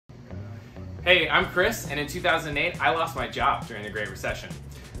Hey, I'm Chris, and in 2008, I lost my job during the Great Recession.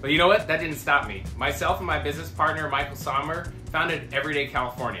 But you know what? That didn't stop me. Myself and my business partner, Michael Sommer, founded Everyday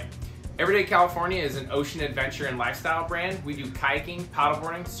California. Everyday California is an ocean adventure and lifestyle brand. We do kayaking,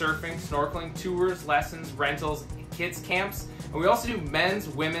 paddleboarding, surfing, snorkeling, tours, lessons, rentals, kids camps, and we also do men's,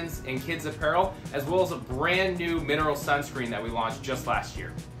 women's, and kids apparel, as well as a brand new mineral sunscreen that we launched just last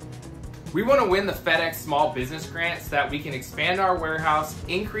year. We want to win the FedEx Small Business Grant so that we can expand our warehouse,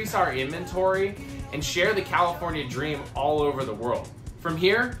 increase our inventory, and share the California dream all over the world. From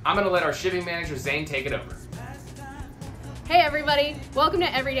here, I'm going to let our shipping manager, Zane, take it over. Hey everybody, welcome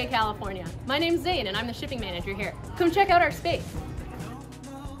to Everyday California. My name's Zane and I'm the shipping manager here. Come check out our space.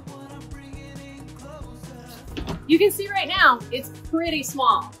 You can see right now, it's pretty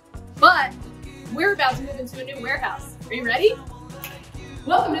small, but we're about to move into a new warehouse. Are you ready?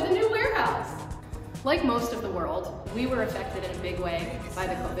 Welcome to the new warehouse. Like most of the world, we were affected in a big way by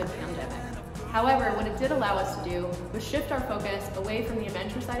the COVID pandemic. However, what it did allow us to do was shift our focus away from the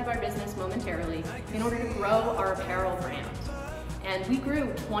adventure side of our business momentarily in order to grow our apparel brand. And we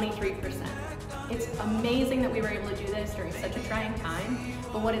grew 23%. It's amazing that we were able to do this during such a trying time,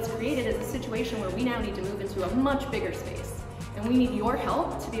 but what it's created is a situation where we now need to move into a much bigger space. And we need your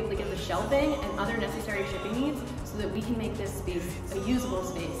help to be able to get the shelving and other necessary shipping needs so that we can make this space a usable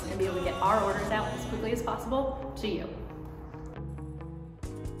space and be able to get our orders out as quickly as possible to you.